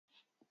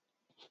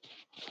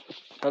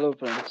Hello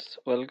friends,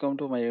 welcome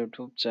to my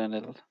YouTube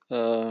channel.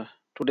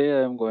 Today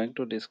I am going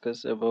to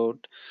discuss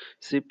about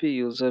SIPp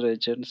user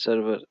agent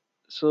server.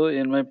 So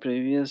in my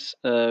previous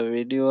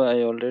video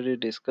I already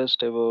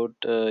discussed about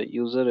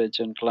user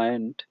agent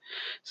client.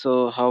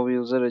 So how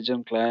user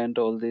agent client,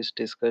 all these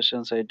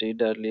discussions I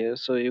did earlier.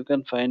 So you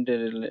can find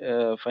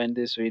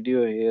this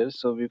video here.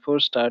 So before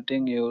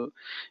starting, you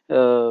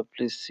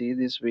please see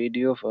this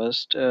video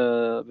first.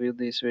 View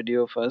this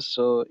video first,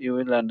 so you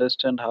will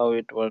understand how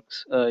it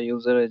works.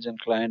 User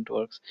agent client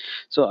works.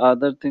 So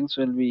other things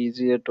will be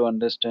easier to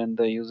understand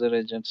the user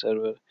agent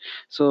server.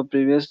 So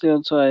previously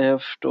also I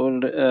have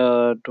told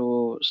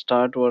to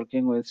start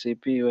working with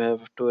CP, you have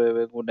to have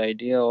a good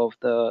idea of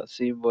the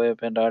SIP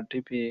VoIP and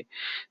RTP.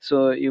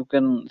 So you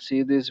can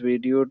see this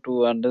video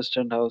to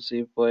understand how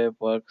SIP VoIP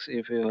works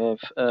if you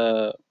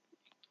have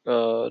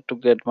to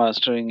get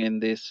mastering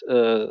in this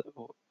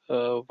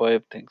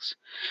VoIP things.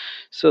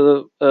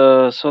 So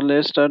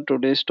let's start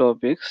today's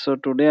topic. So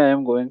today I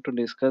am going to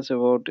discuss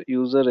about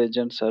user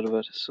agent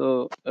server.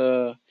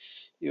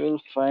 You will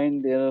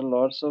find there are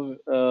lots of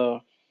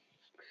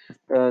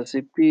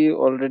CP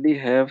already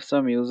have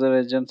some user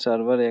agent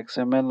server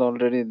XML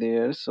already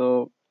there.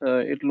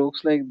 It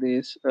looks like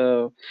this.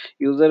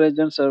 User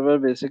agent server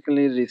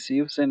basically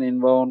receives an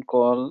inbound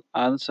call,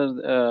 answer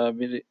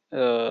the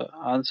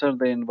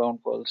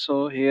inbound call.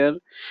 So here,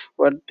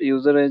 what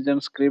user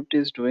agent script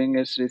is doing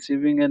is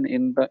receiving an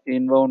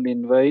inbound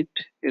invite.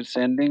 It's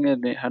sending a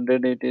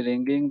 180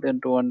 ringing, then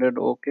 200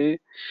 OK,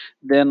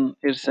 then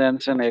it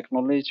sends an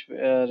acknowledge,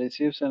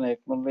 receives an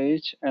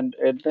acknowledge, and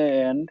at the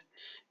end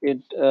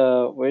it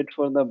wait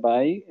for the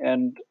buy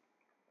and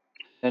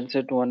sends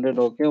a 200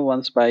 OK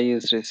once buy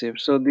is received.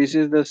 So this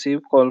is the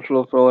SIP call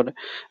flow for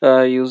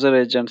user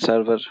agent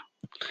server.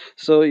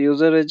 So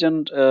user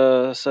agent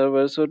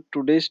server. So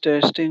today's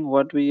testing,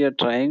 what we are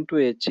trying to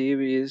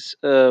achieve is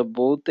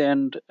both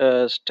and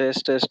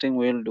stress testing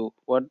will do.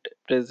 What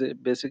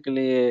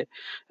basically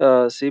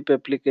a SIP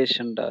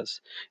application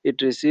does.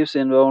 It receives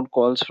inbound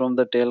calls from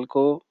the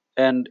telco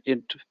and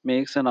it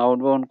makes an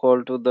outbound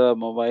call to the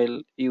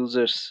mobile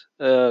users,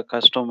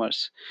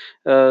 customers.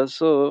 It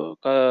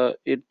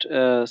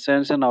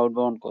sends an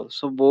outbound call.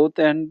 So both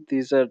and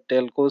these are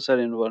telcos are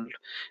involved,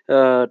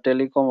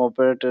 telecom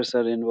operators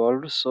are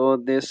involved. So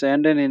they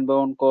send an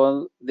inbound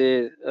call,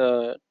 the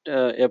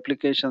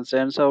application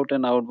sends out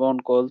an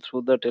outbound call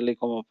through the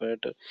telecom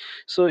operator.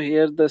 So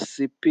here the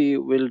CP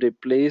will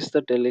replace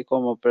the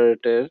telecom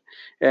operator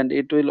and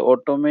it will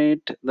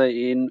automate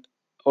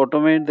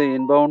the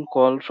inbound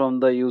call from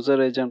the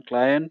user agent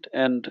client,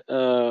 and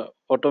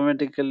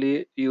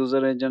automatically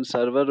user agent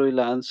server will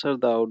answer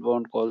the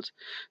outbound calls.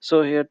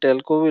 So here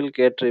telco will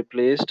get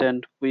replaced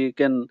and we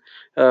can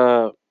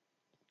uh,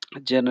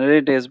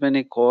 generate as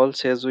many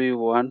calls as we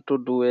want to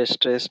do a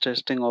stress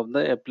testing of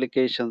the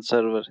application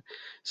server.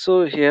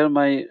 So here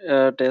my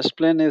test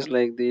plan is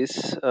like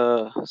this.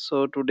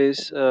 So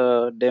today's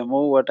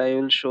demo what I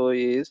will show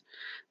is,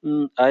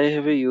 I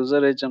have a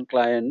user agent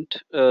client.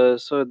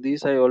 So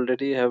this I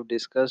already have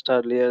discussed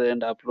earlier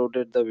and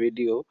uploaded the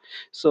video.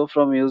 So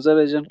from user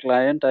agent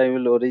client I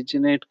will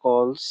originate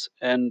calls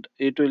and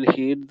it will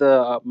hit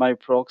the my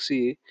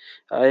proxy.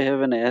 I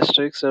have an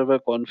asterisk server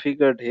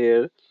configured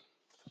here.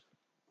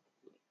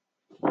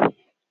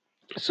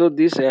 So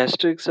this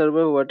asterisk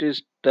server, what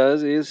it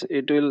does is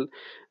it will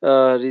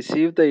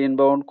receive the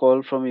inbound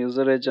call from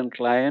user agent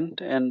client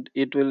and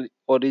it will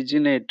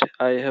originate.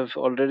 I have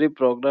already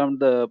programmed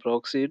the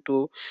proxy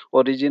to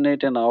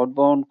originate an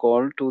outbound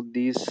call to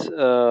this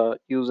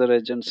user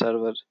agent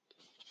server.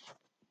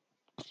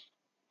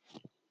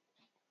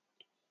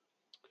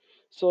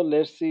 So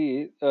let's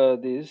see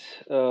this.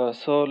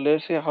 So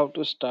let's see how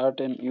to start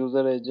an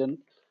user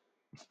agent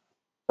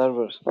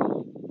server.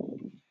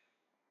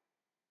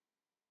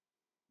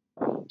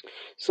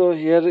 So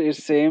here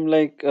it's same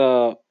like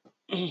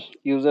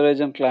user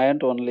agent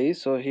client only.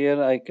 So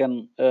here I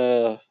can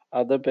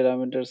other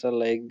parameters are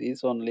like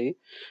this only,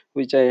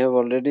 which I have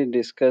already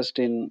discussed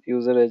in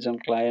user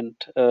agent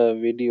client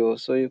video.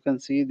 So you can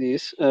see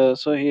this.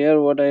 So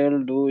here what I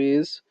will do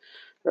is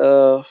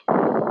the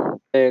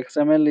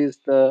XML is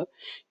the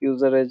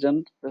user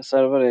agent the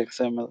server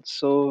XML.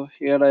 So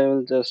here I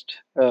will just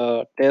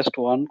test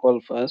one call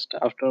first.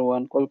 After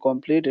one call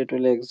complete, it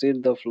will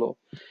exit the flow.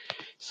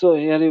 So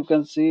here you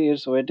can see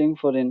it's waiting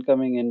for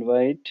incoming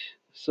invite.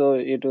 So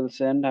it will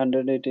send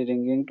 180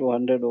 ringing to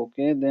 100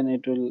 OK. Then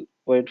it will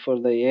wait for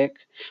the egg.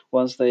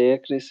 Once the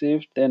egg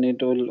received, then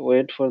it will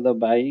wait for the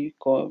buy.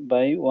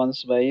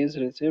 Once buy is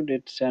received,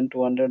 it sent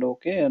 200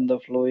 OK and the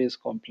flow is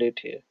complete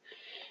here.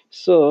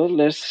 So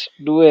let's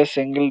do a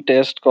single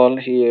test call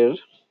here.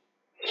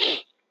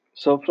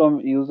 So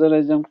from user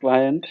agent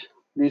client,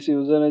 this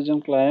user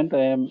agent client,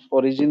 I am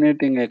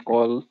originating a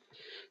call.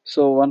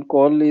 So one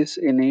call is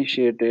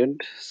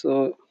initiated.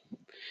 So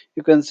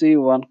you can see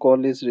one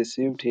call is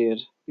received here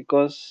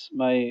because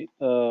my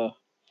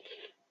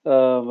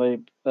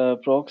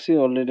proxy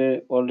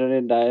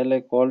already dial a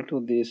call to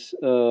this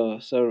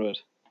server.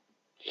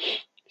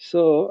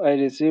 So I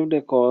received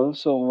a call.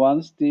 So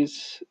once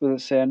this will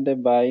send a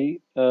buy,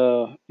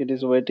 it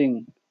is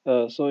waiting.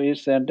 So it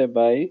sent a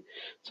buy.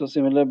 So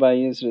similar buy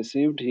is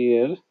received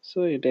here.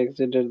 So it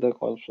exited the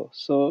call flow.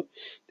 So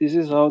this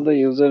is how the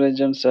user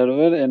agent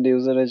server and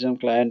user agent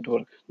client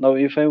work. Now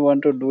if I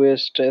want to do a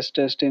stress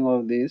testing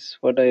of this,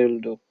 what I will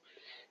do?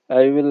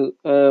 I will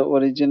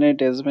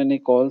originate as many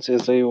calls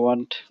as I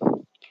want.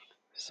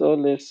 So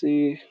let's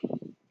see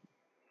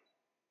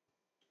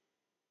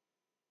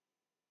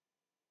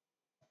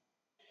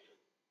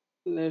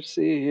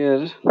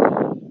here.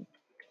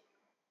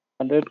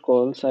 100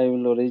 calls I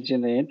will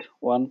originate,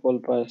 one call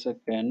per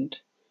second,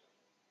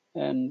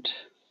 and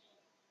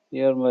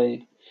here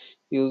my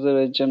user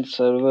agent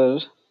server.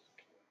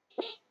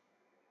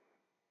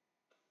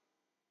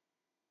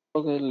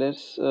 Okay, let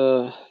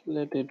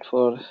it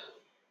for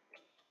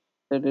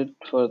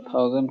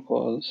 1,000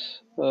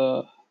 calls.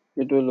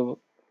 It will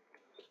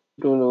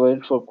it will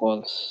wait for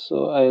calls.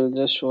 So I will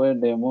just show a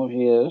demo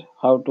here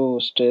how to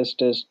stress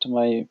test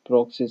my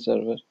proxy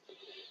server.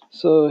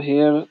 So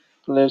here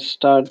let's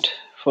start.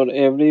 For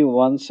every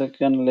 1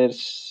 second,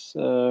 let's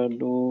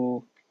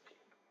do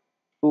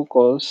two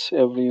calls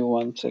every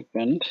 1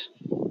 second.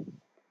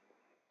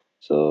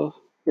 So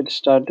it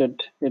started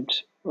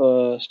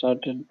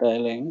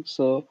dialing.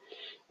 So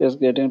it's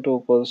getting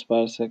two calls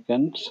per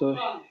second. So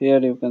here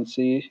you can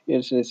see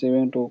it's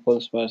receiving two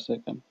calls per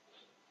second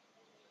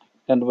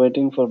and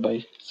waiting for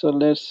buy. So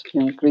let's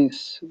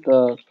increase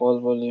the call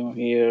volume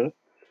here.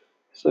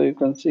 So you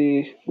can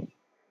see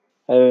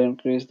I will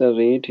increase the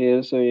rate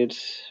here, so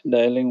it's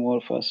dialing more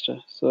faster.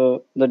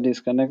 So the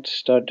disconnect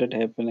started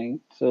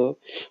happening. So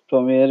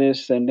from here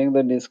it's sending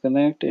the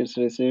disconnect, it's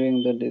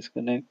receiving the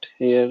disconnect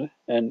here,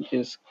 and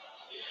its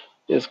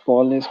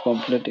call is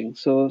completing.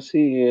 So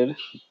see here,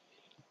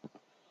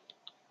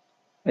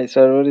 my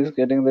server is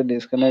getting the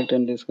disconnect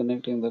and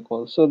disconnecting the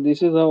call. So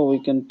this is how we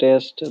can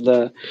test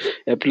the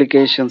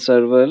application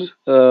server,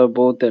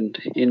 both and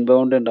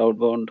inbound and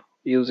outbound,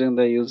 using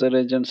the user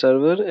agent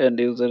server and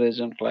user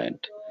agent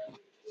client.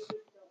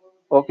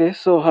 Okay,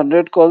 so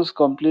 100 calls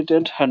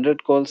completed,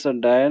 100 calls are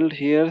dialed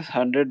here,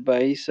 100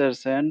 buys are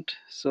sent.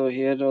 So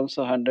here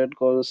also 100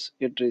 calls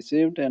it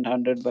received and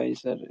 100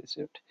 buys are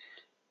received.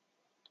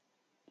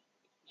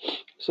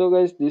 So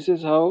guys, this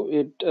is how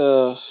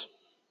to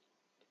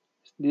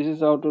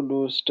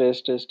do stress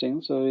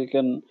testing. So we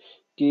can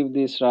keep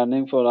this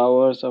running for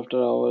hours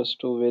after hours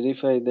to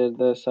verify that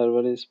the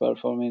server is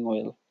performing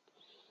well.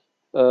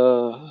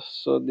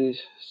 So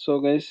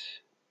guys,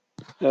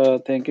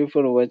 thank you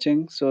for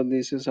watching. So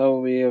this is how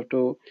we have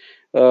to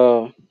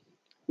uh,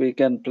 we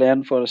can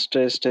plan for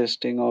stress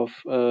testing of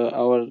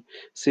our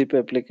SIP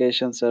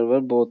application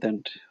server, both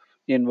and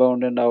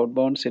inbound and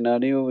outbound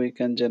scenario we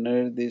can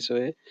generate this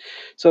way.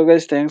 So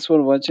guys, thanks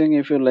for watching.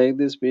 If you like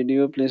this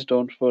video, please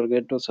don't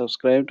forget to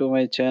subscribe to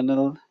my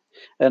channel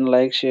and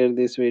like share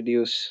these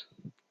videos.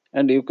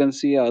 And you can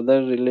see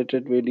other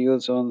related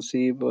videos on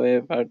SIP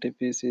VoIP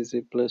RTP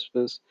CC++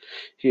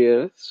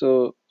 here.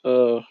 So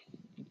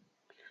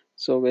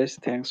guys,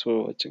 thanks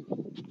for watching.